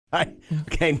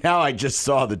Okay, now I just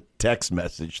saw the text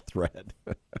message thread.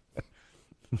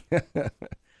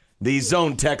 The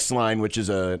Zone text line, which is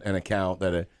an account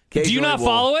that occasionally Do you not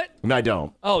follow it? No, I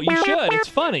don't. Oh, you should. It's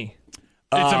funny.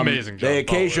 It's amazing. They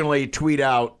occasionally tweet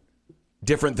out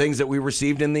different things that we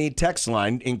received in the text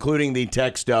line, including the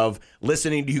text of,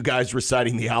 listening to you guys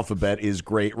reciting the alphabet is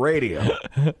great radio.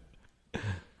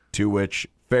 To which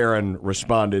Farron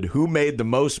responded, who made the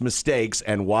most mistakes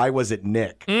and why was it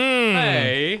Nick?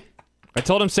 Hey. I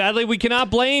told him, sadly, we cannot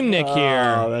blame Nick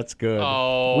here. Oh, that's good.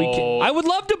 Oh. I would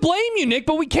love to blame you, Nick,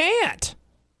 but we can't.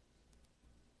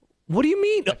 What do you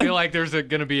mean? I feel like there's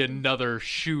going to be another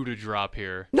shoe to drop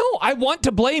here. No, I want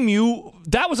to blame you.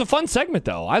 That was a fun segment,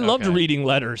 though. I loved reading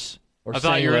letters. I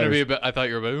thought you were going to be I thought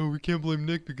you were about, oh, we can't blame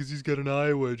Nick because he's got an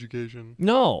Iowa education.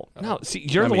 No. See,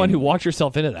 you're the one who walked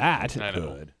yourself into that. I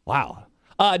know. Good. Wow.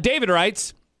 David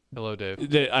writes. Hello, Dave.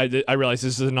 I realize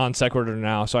this is a non sequitur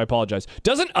now, so I apologize.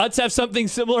 Doesn't Utz have something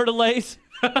similar to Lay's?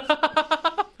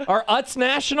 Are Utz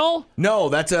national? No,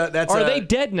 that's Are they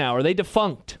dead now? Are they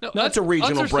defunct? No, that's a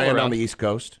regional brand on the East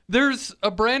Coast. There's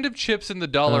a brand of chips in the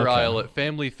dollar aisle at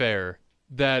Family Fare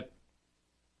that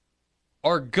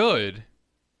are good.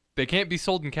 They can't be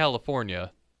sold in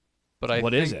California, but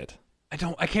What is it? I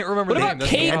can't remember the name.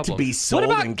 That's the Can't problem. be sold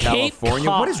about in Cape California.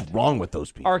 Cod? What is wrong with those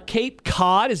people? Are Cape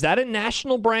Cod, is that a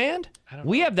national brand?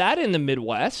 We have that in the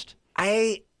Midwest.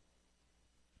 I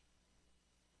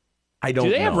don't know.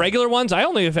 Do they have regular ones? I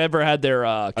only have ever had their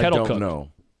kettle cooked. I don't know.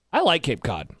 I like Cape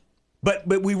Cod. But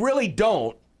we really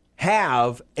don't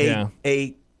have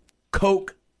a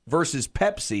Coke versus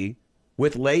Pepsi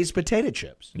with Lay's potato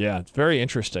chips. Yeah, it's very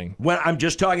interesting. When I'm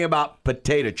just talking about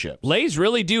potato chips. Lay's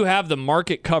really do have the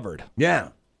market covered. Yeah.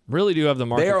 Really do have the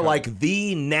market They are covered. like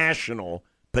the national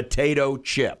potato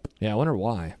chip. Yeah, I wonder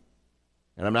why.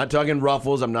 And I'm not talking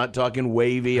Ruffles. I'm not talking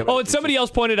Wavy. And somebody else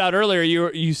pointed out earlier,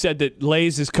 you said that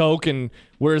Lay's is Coke and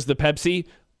where's the Pepsi?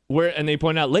 And they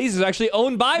pointed out Lay's is actually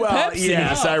owned by Pepsi.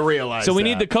 Yes, I realize So we that.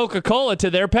 need the Coca-Cola to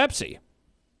their Pepsi.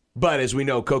 But as we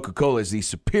know, Coca-Cola is the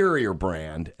superior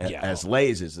brand, as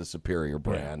Lay's is the superior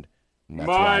brand. And that's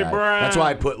brand. That's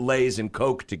why I put Lay's and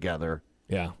Coke together.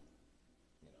 Yeah.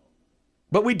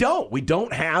 But we don't. We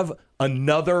don't have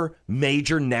another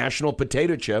major national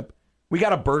potato chip. We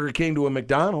got a Burger King to a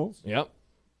McDonald's. Yep.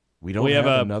 We don't have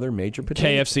another major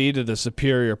potato KFC to the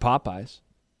superior Popeyes.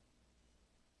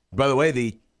 By the way,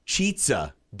 the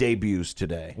Chizza debuts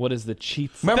today. What is the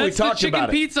cheats? Remember That's we talked the chicken about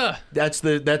it. pizza. That's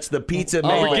the pizza. Are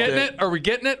made we with getting the- it? Are we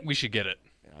getting it? We should get it.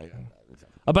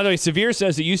 By the way, Severe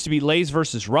says it used to be Lay's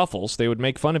versus Ruffles. They would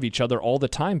make fun of each other all the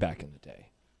time back in the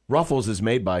day. Ruffles is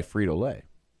made by Frito-Lay.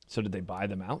 So did they buy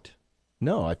them out?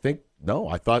 No, I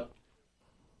thought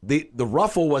the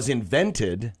Ruffle was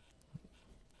invented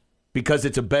because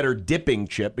it's a better dipping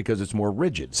chip because it's more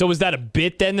rigid. So was that a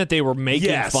bit then that they were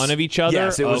making fun of each other?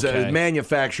 Yes, it was a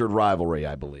manufactured rivalry,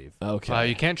 I believe. Okay.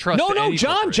 You can't trust No, any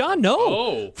corporation. John, no.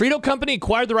 Oh. Frito Company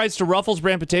acquired the rights to Ruffles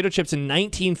brand potato chips in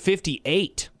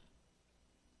 1958.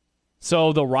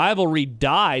 So the rivalry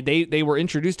died. They were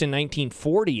introduced in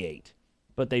 1948,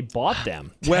 but they bought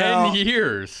them. 10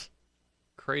 years.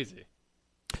 Crazy.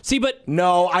 See, but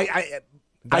No, I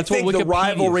That's what think the Wikipedia-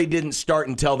 rivalry didn't start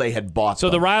until they had bought so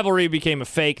them. the rivalry became a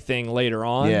fake thing later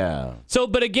on. Yeah. So,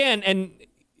 but again, and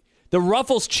the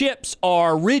Ruffles chips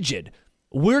are rigid.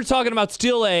 We're talking about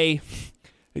still you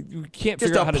can't Just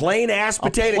figure out how a plain-ass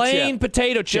potato chip. plain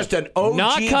potato chip. Just an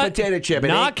OG potato chip. It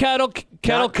Not ain't- kettle Not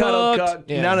kettle cooked. cooked,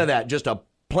 none of that. Just a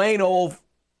plain old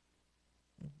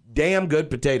damn good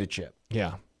potato chip.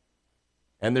 Yeah.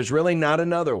 And there's really not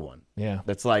another one Yeah.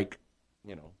 that's like,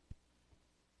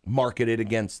 marketed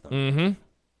against them. Mm-hmm.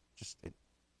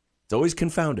 It's always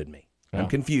confounded me. Yeah. I'm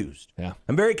confused. Yeah.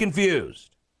 I'm very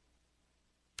confused.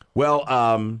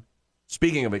 Well,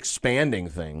 speaking of expanding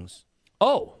things,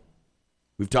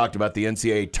 we've talked about the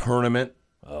NCAA tournament.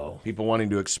 People wanting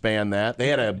to expand that. They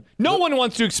had No one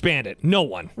wants to expand it. No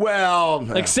one.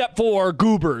 Well, Except for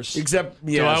goobers. Except,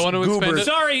 yes, Do I want to expand goobers. it?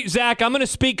 Sorry, Zach, I'm going to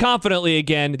speak confidently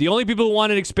again. The only people who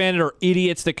want it expanded are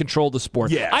idiots that control the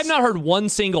sport. Yes. I've not heard one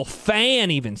single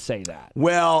fan even say that.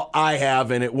 Well, I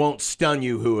have, and it won't stun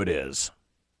you who it is.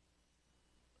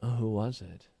 Who was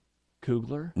it?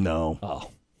 Kugler? No. Oh.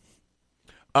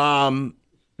 Um.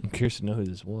 I'm curious to know who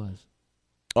this was.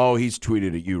 Oh, he's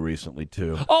tweeted at you recently,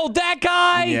 too. Oh, that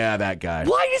guy? Yeah, that guy.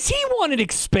 Why does he want it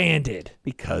expanded?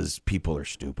 Because people are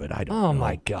stupid. I don't know. Oh,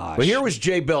 my gosh. But here was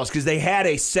Jay Billis, because they had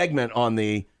a segment on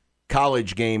the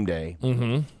College Game Day,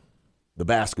 the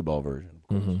basketball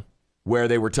version, where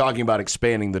they were talking about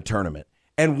expanding the tournament.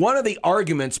 And one of the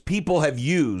arguments people have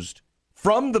used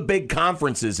from the big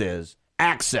conferences is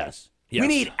access. Yes. We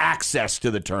need access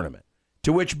to the tournament.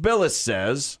 To which Billis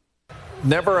says,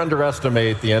 never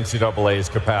underestimate the NCAA's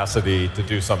capacity to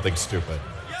do something stupid.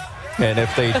 And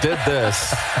if they did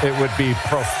this, it would be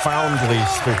profoundly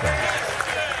stupid.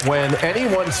 When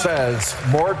anyone says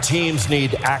more teams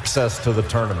need access to the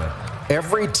tournament,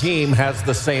 every team has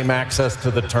the same access to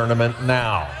the tournament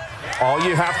now. All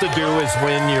you have to do is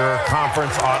win your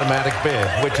conference automatic bid,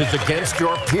 which is against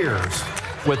your peers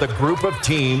with a group of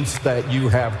teams that you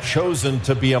have chosen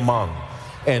to be among.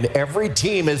 And every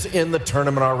team is in the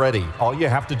tournament already. All you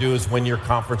have to do is win your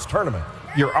conference tournament.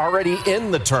 You're already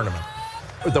in the tournament.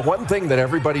 The one thing that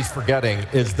everybody's forgetting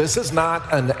is this is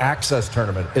not an access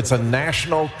tournament. It's a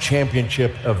national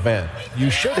championship event. You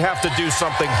should have to do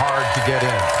something hard to get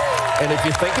in. And if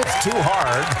you think it's too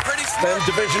hard, then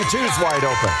Division II's wide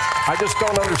open. I just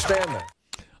don't understand that.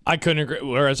 I couldn't agree.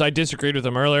 Whereas I disagreed with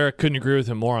him earlier, I couldn't agree with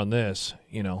him more on this.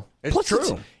 It's Plus,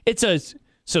 true.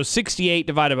 So 68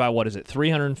 divided by, what is it,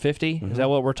 350? Mm-hmm. Is that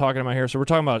what we're talking about here? So we're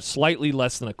talking about slightly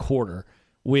less than a quarter,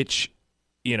 which,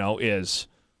 is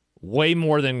way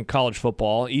more than college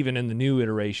football, even in the new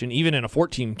iteration. Even in a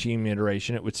 14-team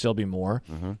iteration, it would still be more.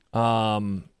 Mm-hmm. A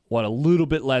little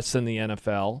bit less than the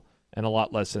NFL and a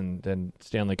lot less than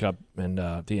Stanley Cup and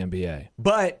the NBA.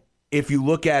 But if you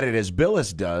look at it as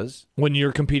Billis does, when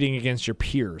you're competing against your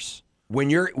peers.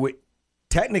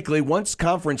 Technically, once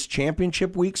conference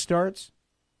championship week starts,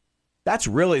 that's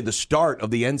really the start of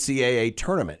the NCAA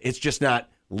tournament. It's just not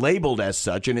labeled as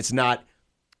such, and it's not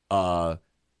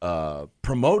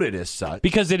promoted as such.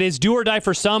 Because it is do or die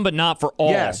for some, but not for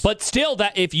all. Yes. But still,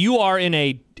 that if you are in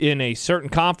a certain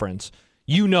conference,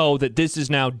 you know that this is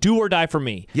now do or die for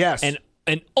me. Yes.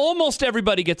 And almost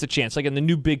everybody gets a chance. Like in the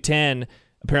new Big Ten,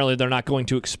 apparently they're not going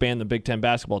to expand the Big Ten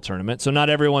basketball tournament, so not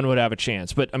everyone would have a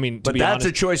chance. But, to be that's honest,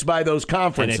 a choice by those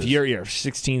conferences. And if you're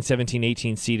 16, 17,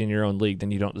 18 seed in your own league, then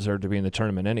you don't deserve to be in the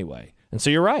tournament anyway. And so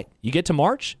you're right. You get to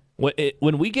March.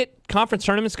 When we get conference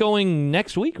tournaments going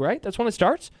next week, right? That's when it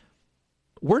starts.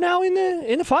 We're now in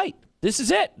the fight. This is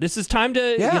it. This is time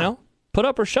to put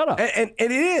up or shut up. And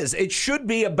it is. It should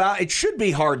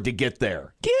be hard to get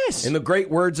there. Yes. In the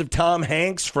great words of Tom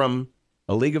Hanks from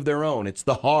A League of Their Own, it's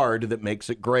the hard that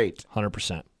makes it great.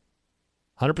 100%.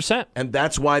 100%. And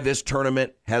that's why this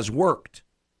tournament has worked.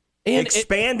 And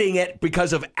expanding it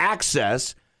because of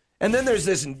access. And then there's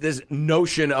this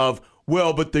notion of,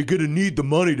 well, but they're going to need the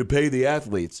money to pay the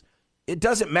athletes. It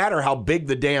doesn't matter how big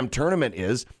the damn tournament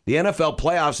is. The NFL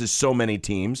playoffs is so many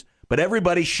teams, but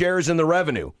everybody shares in the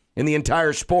revenue in the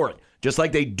entire sport, just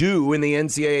like they do in the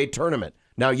NCAA tournament.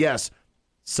 Now, yes,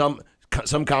 some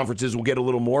conferences will get a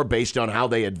little more based on how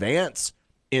they advance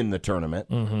in the tournament,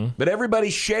 but everybody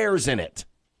shares in it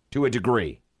to a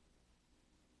degree.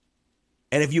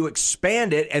 And if you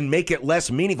expand it and make it less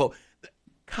meaningful,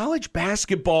 college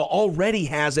basketball already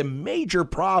has a major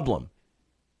problem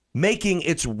making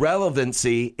its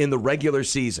relevancy in the regular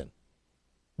season,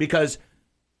 because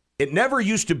it never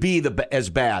used to be as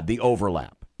bad, the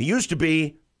overlap. It used to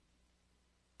be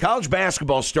college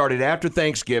basketball started after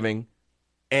Thanksgiving,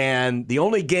 and the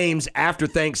only games after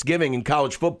Thanksgiving in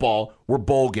college football were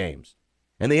bowl games.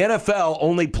 And the NFL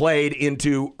only played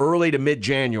into early to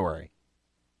mid-January.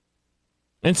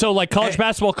 And so, college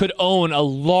basketball could own a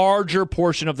larger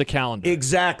portion of the calendar.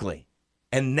 Exactly.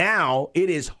 And now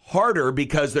it is harder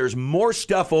because there's more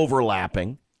stuff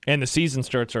overlapping. And the season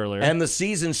starts earlier. And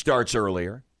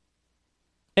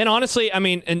honestly,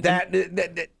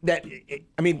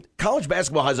 college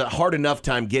basketball has a hard enough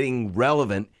time getting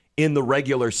relevant in the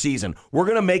regular season. We're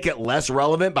going to make it less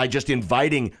relevant by just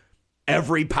inviting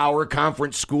every power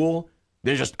conference school.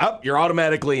 They're just, you're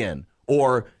automatically in.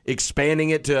 Or expanding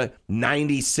it to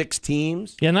 96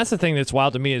 teams. Yeah, and that's the thing that's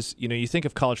wild to me is, you think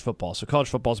of college football. So college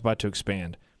football is about to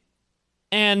expand.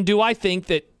 And do I think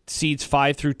that seeds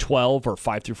 5 through 12 or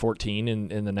 5 through 14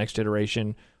 in the next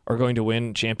iteration are going to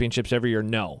win championships every year?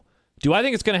 No. Do I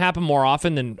think it's going to happen more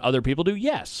often than other people do?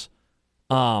 Yes.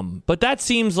 But that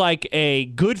seems like a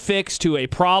good fix to a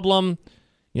problem,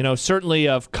 certainly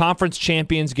of conference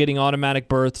champions getting automatic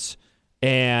berths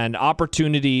and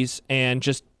opportunities and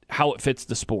just how it fits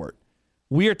the sport.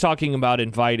 We are talking about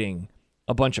inviting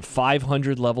a bunch of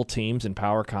 500-level teams in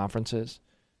power conferences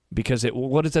because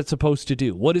what is that supposed to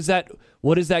do? What is that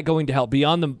going to help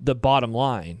beyond the bottom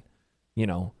line?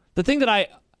 The thing that I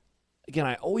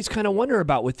always kind of wonder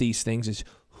about with these things is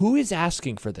who is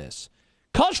asking for this?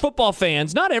 College football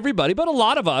fans, not everybody, but a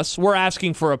lot of us were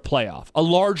asking for a playoff, a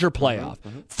larger playoff.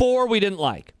 4 we didn't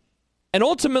like. And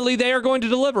ultimately they are going to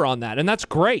deliver on that, and that's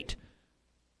great.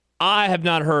 I have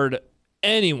not heard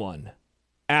anyone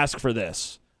ask for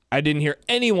this. I didn't hear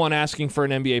anyone asking for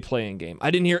an NBA play-in game. I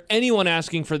didn't hear anyone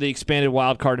asking for the expanded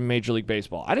wild card in Major League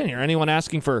Baseball. I didn't hear anyone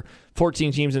asking for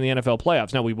 14 teams in the NFL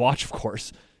playoffs. Now, we watch, of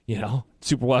course,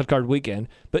 Super Wild Card Weekend.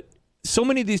 But so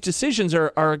many of these decisions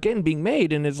are again, being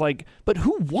made, and it's like, but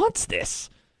who wants this?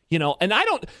 And I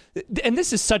don't – and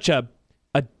this is such a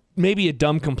maybe a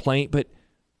dumb complaint, but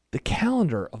the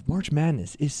calendar of March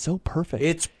Madness is so perfect.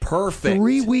 It's perfect.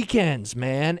 3 weekends,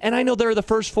 man. And I know they're the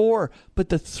first 4, but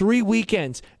the 3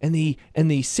 weekends and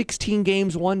the 16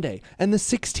 games one day and the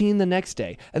 16 the next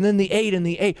day and then the 8 and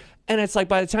the 8. And it's like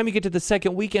by the time you get to the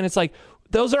second weekend, it's like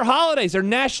those are holidays. They're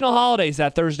national holidays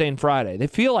that Thursday and Friday. They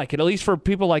feel like it, at least for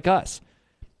people like us.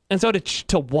 And so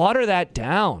to water that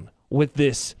down with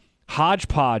this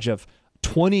hodgepodge of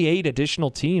 28 additional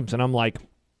teams, and I'm like,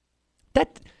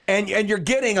 that... And you're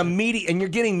getting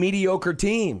mediocre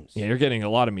teams. Yeah, you're getting a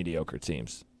lot of mediocre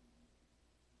teams.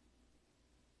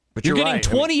 But you're getting right.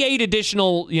 28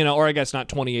 additional, or I guess not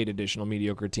 28 additional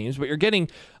mediocre teams, but you're getting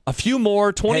a few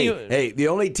more. 20. Hey, the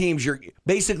only teams you're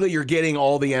getting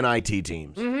all the NIT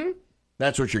teams. Mm-hmm.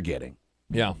 That's what you're getting.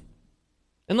 Yeah,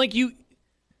 and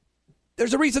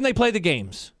there's a reason they play the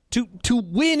games to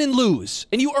win and lose,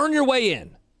 and you earn your way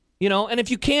in. And if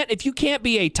you can't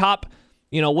be a top.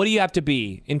 What do you have to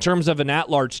be in terms of an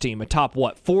at-large team? A top,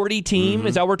 40 team? Mm-hmm.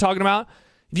 Is that what we're talking about?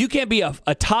 If you can't be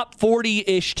a top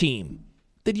 40-ish team,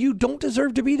 then you don't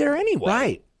deserve to be there anyway.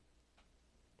 Right.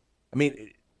 I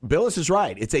mean, Billis is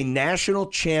right. It's a national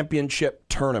championship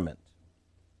tournament.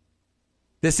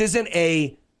 This isn't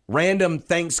a random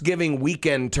Thanksgiving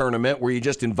weekend tournament where you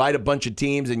just invite a bunch of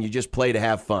teams and you just play to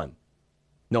have fun.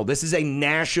 No, this is a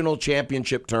national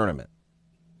championship tournament.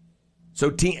 So,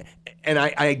 and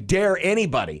I dare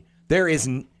anybody,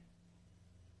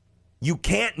 you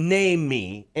can't name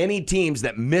me any teams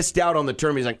that missed out on the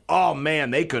tournament. Like, oh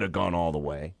man, they could have gone all the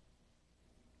way.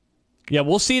 Yeah,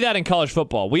 we'll see that in college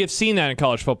football. We have seen that in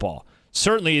college football.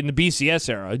 Certainly in the BCS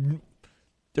era,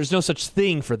 there's no such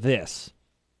thing for this.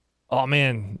 Oh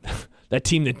man, that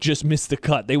team that just missed the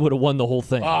cut, they would have won the whole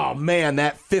thing. Oh man,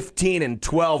 that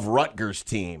 15-12 Rutgers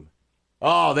team.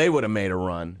 Oh, they would have made a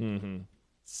run. Mm-hmm.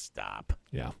 Stop.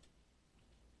 Yeah.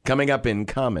 Coming up in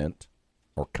comment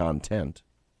or content,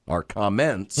 our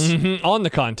comments. Mm-hmm. On the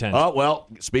content. Oh, well,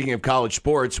 speaking of college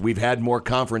sports, we've had more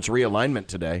conference realignment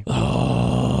today.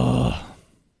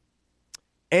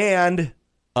 And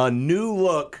a new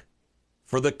look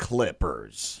for the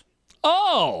Clippers.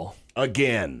 Oh.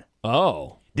 Again.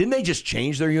 Oh. Didn't they just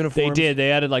change their uniforms? They did. They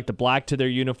added the black to their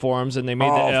uniforms, and they made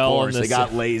the L. Of course, and they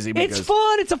got lazy. Because, it's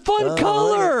fun. It's a fun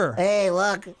color. Hey,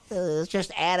 look, let's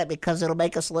just add it because it'll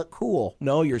make us look cool.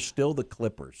 No, you're still the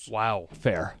Clippers. Wow.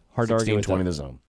 Fair. Hard to argue with 16-20 that. the zone.